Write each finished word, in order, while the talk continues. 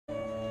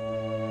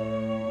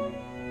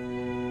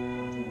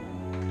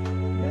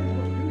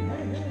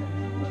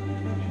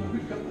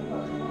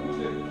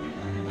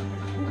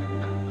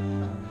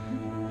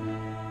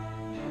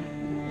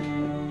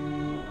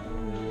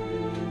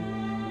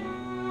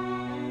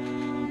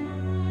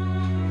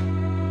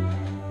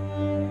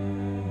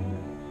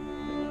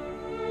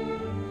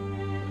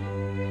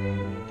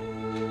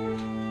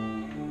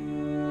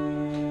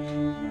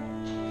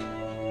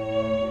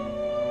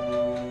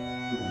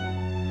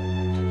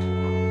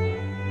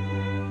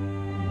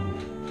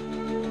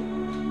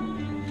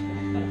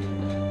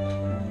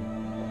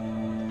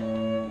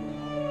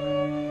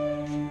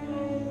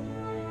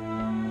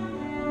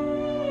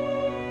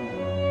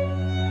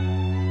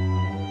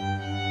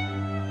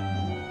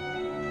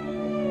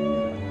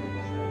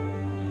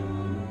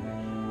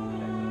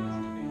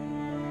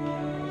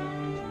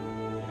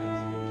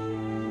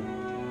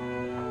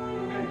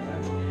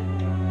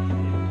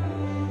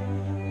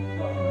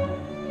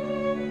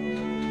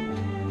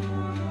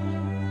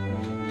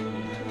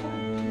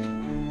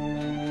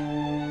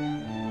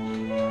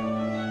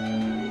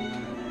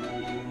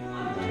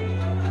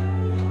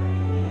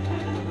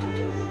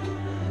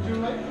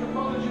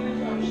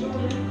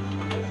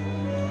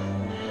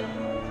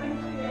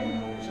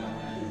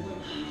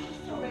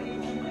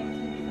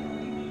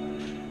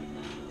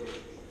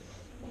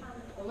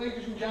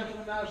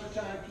gentlemen, now's the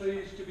time,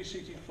 please, to be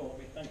seated for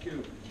me. Thank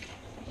you.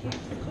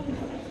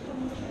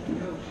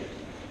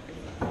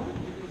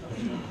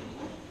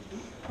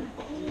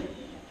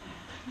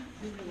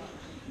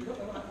 We've got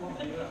the right one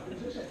here.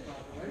 Is this it, by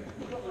the way?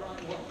 We've got the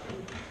right one.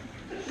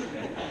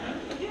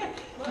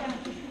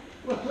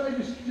 Well,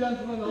 ladies and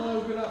gentlemen,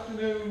 hello, good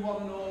afternoon,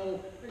 one and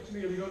all. It's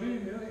nearly good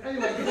evening.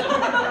 Anyway, good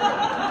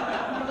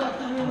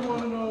afternoon,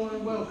 one and all,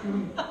 and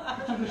welcome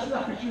to the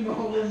Staffordshire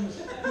Norlands,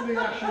 to the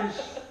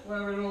Ashes,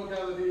 where we're all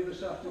gathered here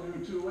this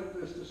afternoon to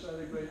witness to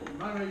celebrate the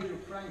marriage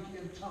of Frankie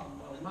and Tom.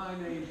 Well, my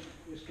name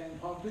is Ken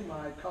Hodley,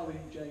 my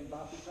colleague Jane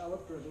Bath. It's our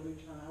privilege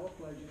and our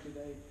pleasure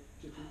today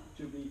to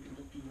be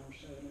conducting your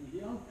ceremony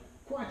here on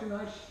quite a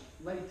nice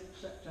late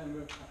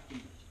September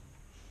afternoon.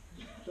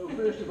 So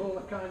first of all,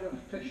 a kind of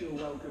official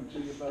welcome to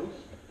you both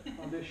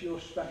on this your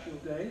special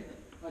day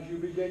as you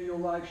begin your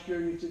life's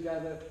journey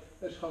together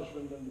as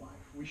husband and wife.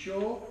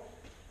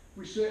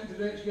 We're certain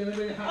today it's going to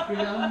be a happy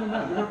and a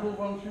memorable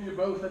one for you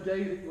both, a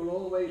day that you'll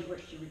always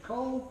wish to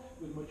recall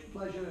with much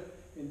pleasure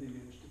in the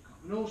years to come.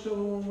 And also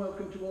a warm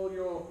welcome to all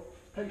your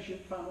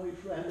patient family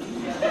friends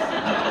who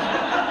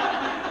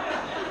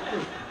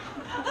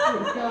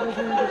are gathered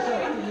here this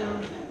afternoon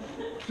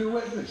to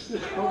witness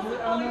this public,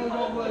 I know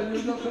not blame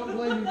you, not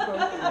blaming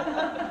folks,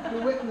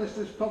 to witness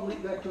this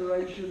public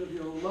declaration of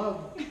your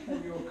love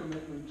and your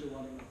commitment to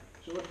one another.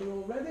 So if you're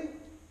all ready,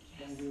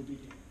 then we'll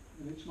begin.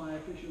 And it's my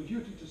official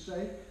duty to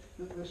say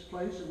that this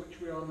place in which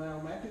we are now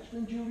met, it's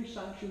been duly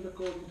sanctioned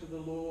according to the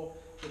law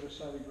for the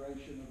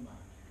celebration of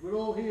marriage. We're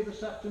all here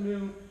this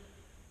afternoon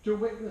to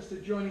witness the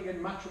joining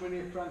in matrimony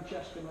of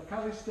Francesca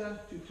McAllister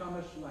to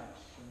Thomas Lyas.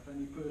 And if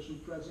any person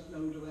present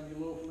knows of any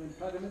lawful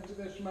impediment to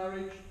this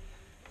marriage,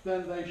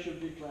 then they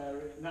should declare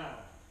it now.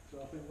 So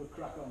I think we'll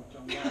crack on,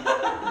 Tom.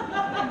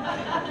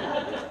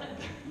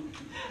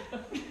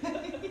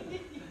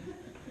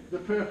 The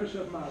purpose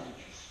of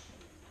marriage.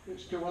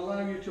 It's to allow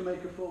you to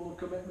make a formal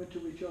commitment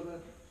to each other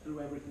through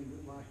everything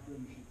that life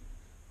brings you,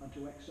 and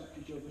to accept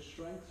each other's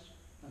strengths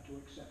and to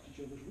accept each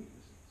other's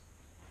weaknesses.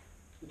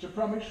 It's a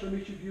promise from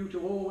each of you to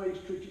always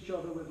treat each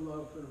other with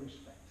love and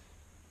respect.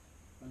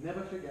 And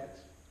never forget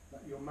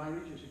that your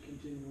marriage is a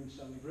continuing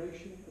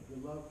celebration of the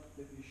love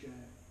that you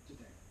share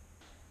today.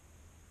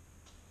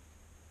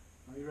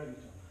 Are you ready,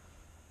 Tom?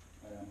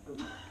 I am.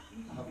 Good.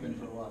 I have been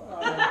for a while.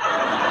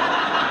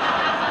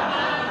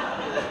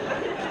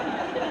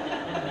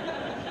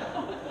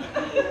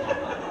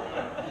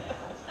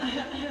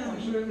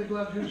 I'm certainly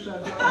glad you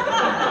said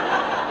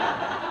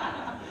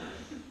that.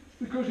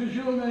 Because is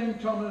your name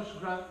Thomas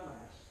Grant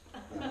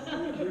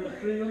Lyas? You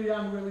freely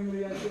and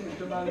willingly enter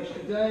into marriage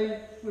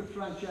today with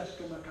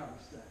Francesca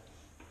McAllister.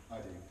 I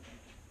do.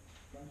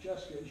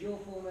 Francesca, is your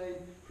full name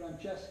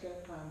Francesca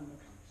Ann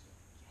McAllister?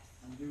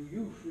 And do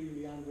you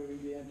freely and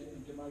willingly enter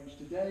into marriage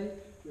today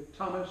with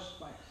Thomas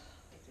Lyas?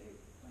 I do.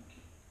 Thank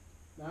you.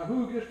 Now,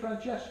 who gives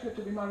Francesca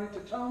to be married to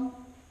Tom?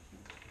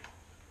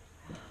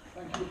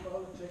 Thank you,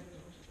 Father.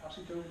 Pass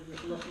it over to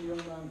this lucky young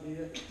man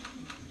here.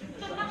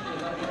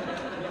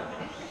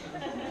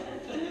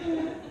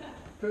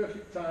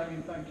 Perfect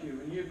timing, thank you.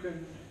 And you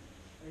can,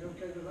 are you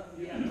okay with that?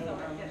 You can hold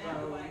hands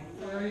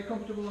now. Are you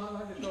comfortable like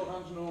that? Just hold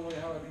hands normally,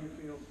 however you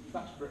feel.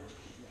 That's brilliant.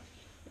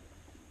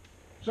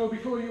 So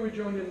before you were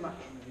joined in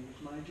matrimony,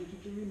 it's my duty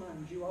to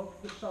remind you of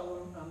the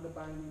solemn and the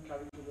binding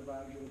character of the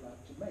vows you're about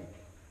to make.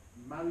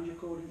 Marriage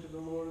according to the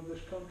law of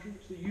this country,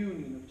 it's the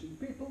union of two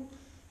people,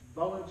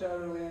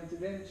 voluntarily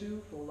entered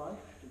into for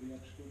life to the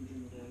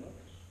exclusion of all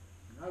others.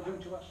 I'm now going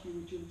to ask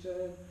you each in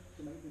turn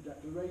to make the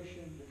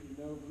declaration that you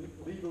know the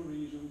legal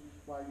reason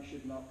why you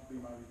should not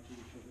be married to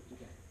each other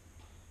today.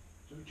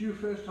 So it's you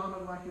first, Tom,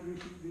 I'd like you to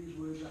repeat these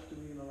words after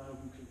me in a loud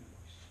and clear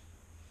voice.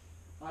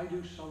 I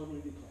do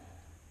solemnly declare.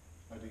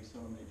 I do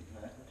solemnly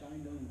declare That I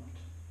know not.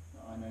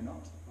 that I know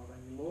not Of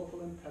any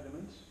lawful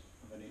impediment.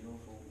 of any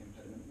lawful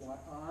impediment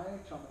Why I,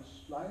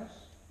 Thomas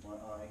Lyas, why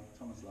I,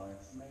 Thomas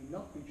Lyas, may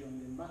not be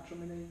joined in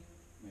matrimony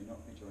may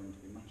not be joined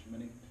in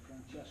matrimony to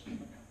Francesca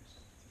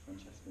McAllister. to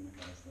Francesca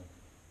McAllister.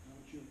 Now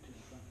it's your turn,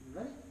 Frankie. You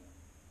ready?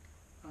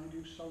 I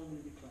do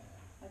solemnly declare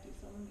I do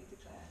solemnly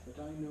declare that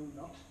I know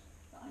not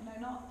that I know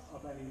not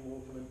of any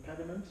lawful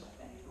impediment of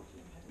any lawful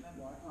impediment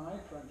why I,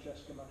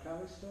 Francesca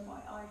McAllister, why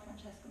I,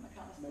 Francesca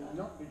McAllister, may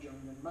not be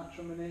joined in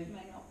matrimony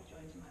may not be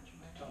joined in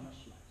matrimony to Thomas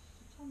Lyas.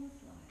 to Thomas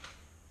Lyas.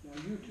 Now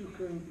you two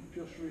can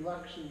just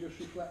relax and just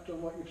reflect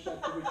on what you've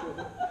said to each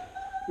other,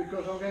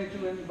 because I'm going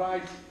to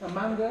invite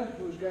Amanda,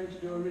 who's going to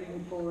do a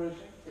reading for us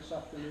this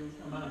afternoon.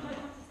 Amanda. I don't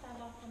have to stand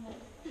up on it.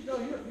 No,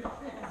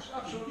 it's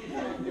absolutely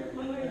fine.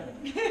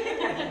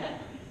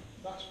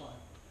 That's fine.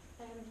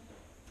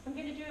 I'm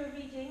going to do a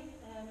reading.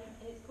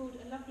 It's called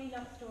A Lovely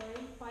Love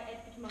Story by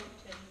Edward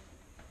Monckton.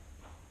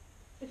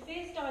 The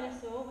fierce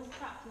dinosaur was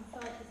trapped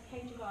inside his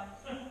cage of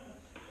ice.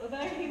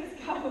 Although he was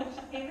cold,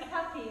 he was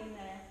happy in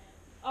there.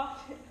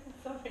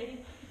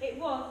 It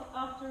was,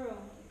 after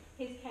all,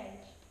 his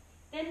cage.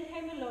 Then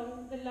came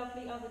along the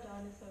lovely other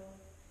dinosaur.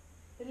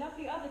 The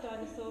lovely other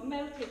dinosaur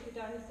melted the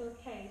dinosaur's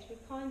cage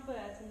with kind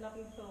words and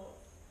loving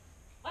thoughts.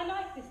 I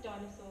like this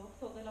dinosaur,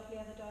 thought the lovely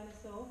other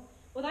dinosaur.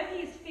 Although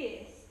he is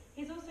fierce,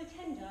 he is also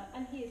tender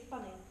and he is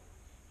funny.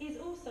 He is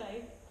also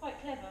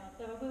quite clever,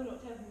 though I will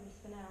not tell him this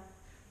for now.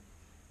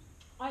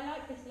 I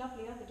like this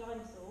lovely other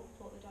dinosaur,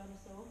 thought the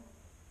dinosaur.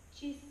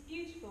 She is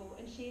beautiful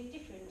and she is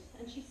different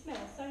and she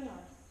smells so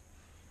nice.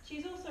 She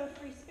is also a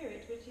free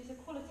spirit, which is a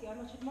quality I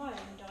much admire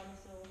in a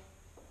dinosaur.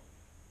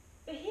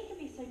 But he can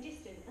be so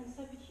distant and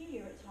so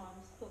peculiar at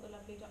times, thought the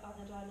lovely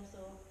other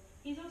dinosaur.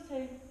 He's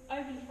also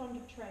overly fond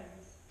of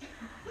trains.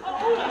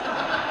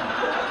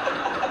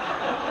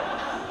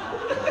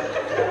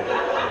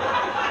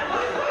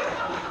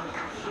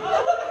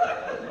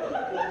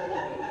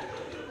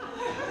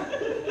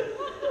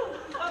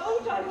 All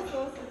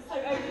dinosaurs are so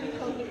overly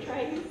fond of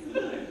trains.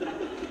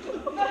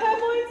 But her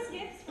mind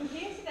skips from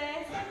here to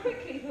there so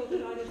quickly, thought the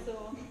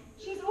dinosaur.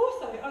 She's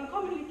also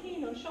uncommonly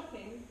keen on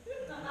shopping.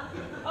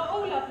 Are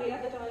all lovely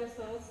other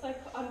dinosaurs so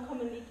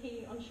uncommonly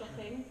keen on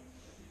shopping?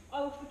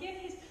 I will forgive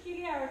his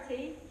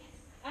peculiarity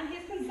and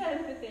his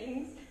concern for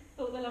things,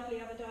 thought the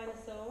lovely other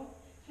dinosaur,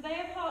 for they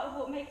are part of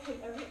what makes him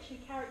a richly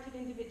charactered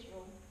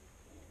individual.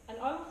 And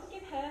I will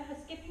forgive her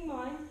skipping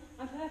mine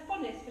and for her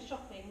fondness for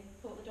shopping,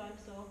 thought the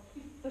dinosaur,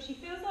 for she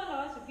fills our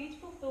lives with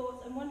beautiful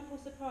thoughts and wonderful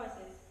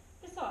surprises.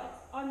 Besides,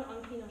 I'm not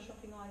unkeen on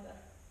shopping either.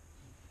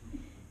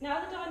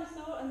 Now the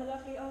dinosaur and the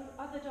lovely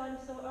other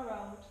dinosaur are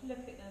old. Look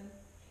at them.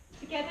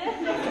 Together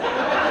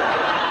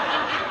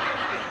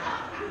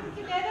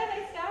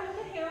they stand on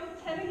the hill,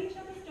 telling each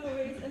other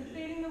stories and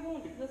feeling the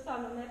warmth of the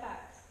sun on their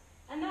backs.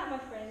 And that, my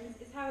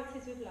friends, is how it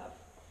is with love.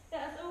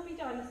 Let us all be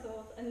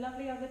dinosaurs and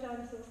lovely other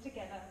dinosaurs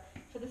together,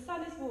 for the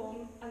sun is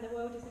warm and the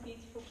world is a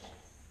beautiful place.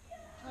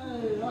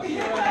 Hey, that's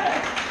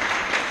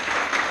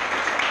right.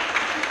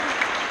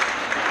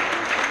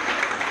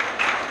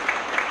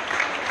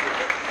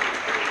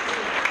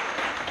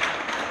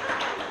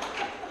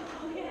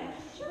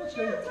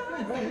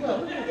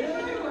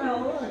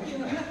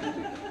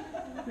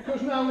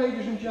 Because now,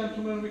 ladies and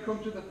gentlemen, we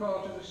come to the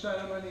part of the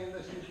ceremony, and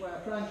this is where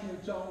Frankie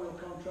and Tom will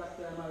contract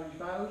their marriage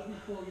vows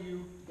before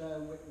you, their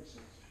witnesses.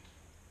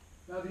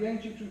 Now, the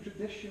ancient and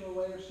traditional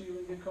way of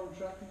sealing a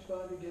contract is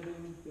by the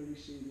giving, the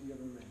receiving of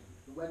a ring.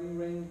 The wedding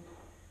ring,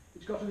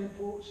 it's got an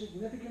important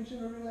significance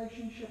in a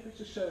relationship. It's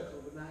a circle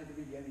with neither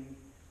beginning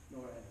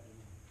nor ending.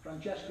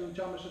 Francesca and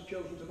Thomas have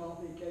chosen to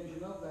mark the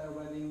occasion of their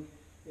wedding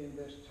in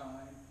this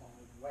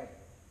time-honoured way.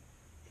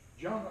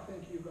 John, I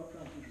think you've got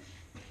Frankie's ring.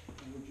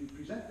 And would you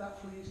present that,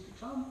 please, to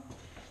Tom?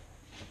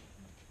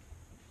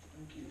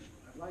 Thank you.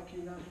 I'd like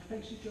you now to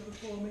face each other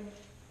for me.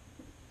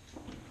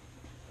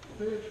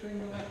 Third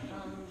finger, left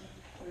hand.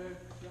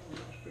 That was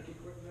pretty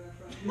quick there,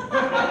 Frankie.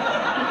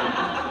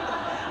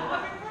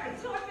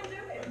 I've been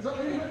doing it. Is that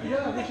what you meant?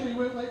 Yeah, I you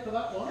weren't late for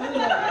that one.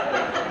 Anyway.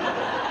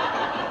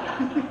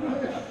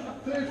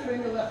 Third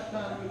finger, left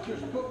hand. We'll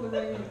just put the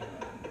ring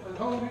and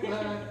hold it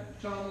there.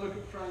 Tom, look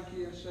at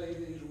Frankie and say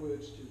these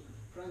words to her.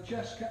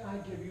 Francesca, I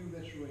give you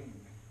this ring.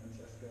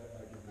 Francesca,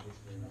 I give you this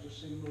ring As a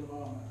symbol of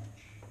our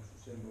marriage. as a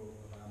symbol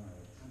of our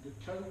marriage And a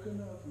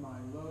token of my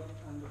love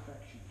and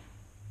affection.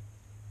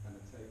 and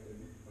a token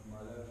of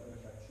my love and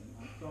affection.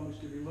 I promise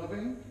to be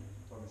loving,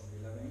 Promise to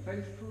be loving,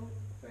 faithful,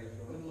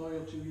 faithful, and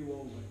loyal to you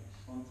always.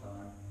 on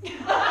time.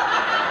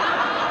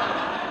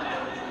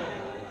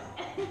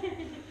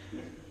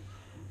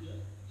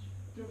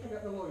 Don't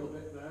forget the loyal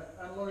bit there.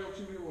 And loyal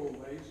to you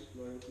always.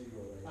 Loyal to you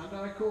always. And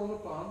I call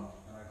upon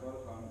And I call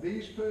upon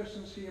these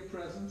persons here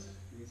present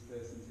these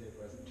persons here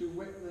present to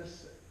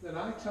witness that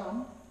I,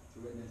 Tom, to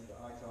witness that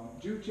I, Tom,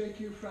 do take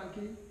you,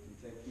 Frankie, do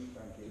take you, to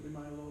Frankie, be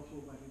my lawful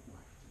wedded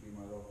wife. to be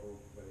my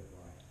lawful wedded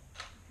wife.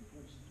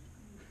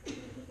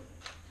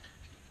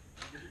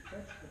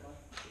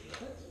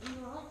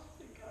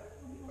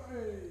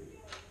 Hey.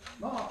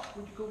 Mark,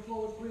 would you come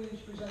forward, please?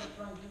 Present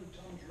Frankie with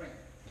Tom's ring.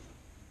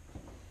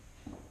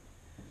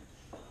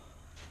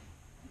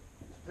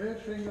 Third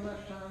finger,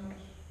 left hand.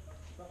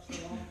 That's the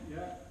one.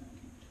 Yeah.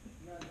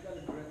 Now get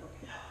a grip.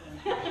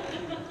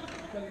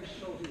 Get him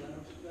sorted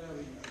out. There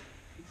we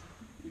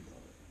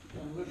go.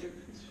 And look at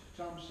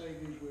Tom say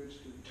these words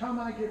to him. Tom,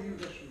 I give you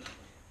this ring.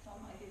 Tom,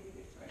 I give you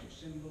this ring. It's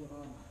a symbol of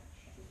our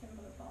marriage. It's a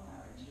symbol of our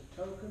marriage. It's a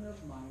token of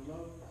my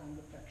love and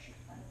affection.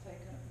 And a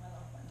token of my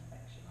love and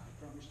affection. I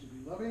promise to be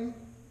loving,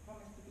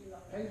 Promise to be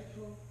loving,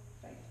 faithful,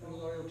 and faithful,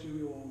 loyal to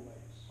you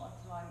always. on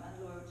time and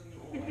loyal to you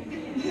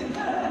always.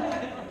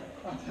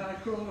 And I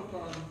call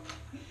upon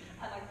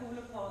And I call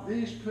upon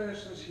these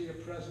persons here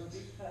present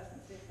these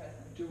persons here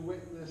present to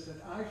witness that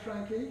I,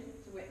 Frankie,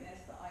 to witness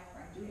that I,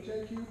 do Frankie,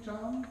 take you,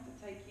 Tom,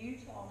 to take you,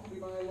 Tom, to be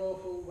my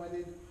lawful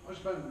wedded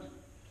husband.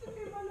 to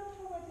be my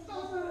lawful wedded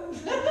husband.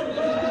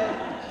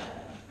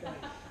 Okay.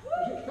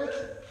 Does it fit?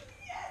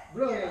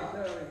 Brilliant,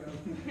 there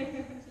we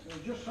go. So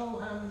just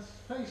hold hands,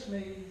 face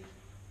me,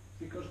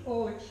 because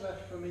all it's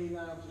left for me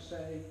now to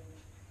say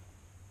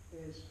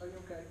is, are you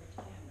okay?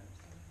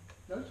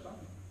 No, it's fine.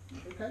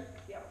 Okay?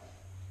 Yep.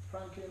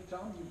 Frankie and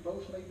Tom, you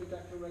both made the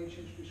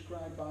declarations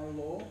prescribed by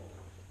law.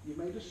 You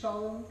made a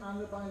solemn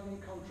and a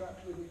binding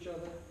contract with each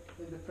other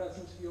in the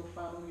presence of your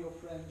family, your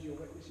friends, your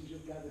witnesses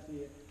you've gathered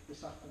here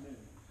this afternoon.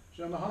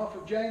 So on behalf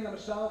of Jane and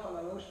myself, and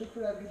I know I speak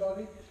for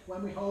everybody,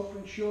 when we hope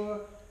and sure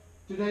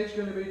today's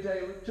going to be a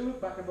day to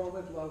look back upon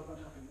with love and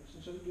happiness.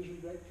 And so it gives me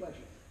great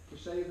pleasure to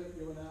say that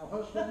you are now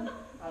husband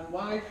and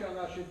wife, and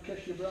I should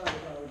kiss your bride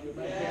if I was your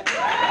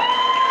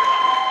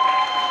mate.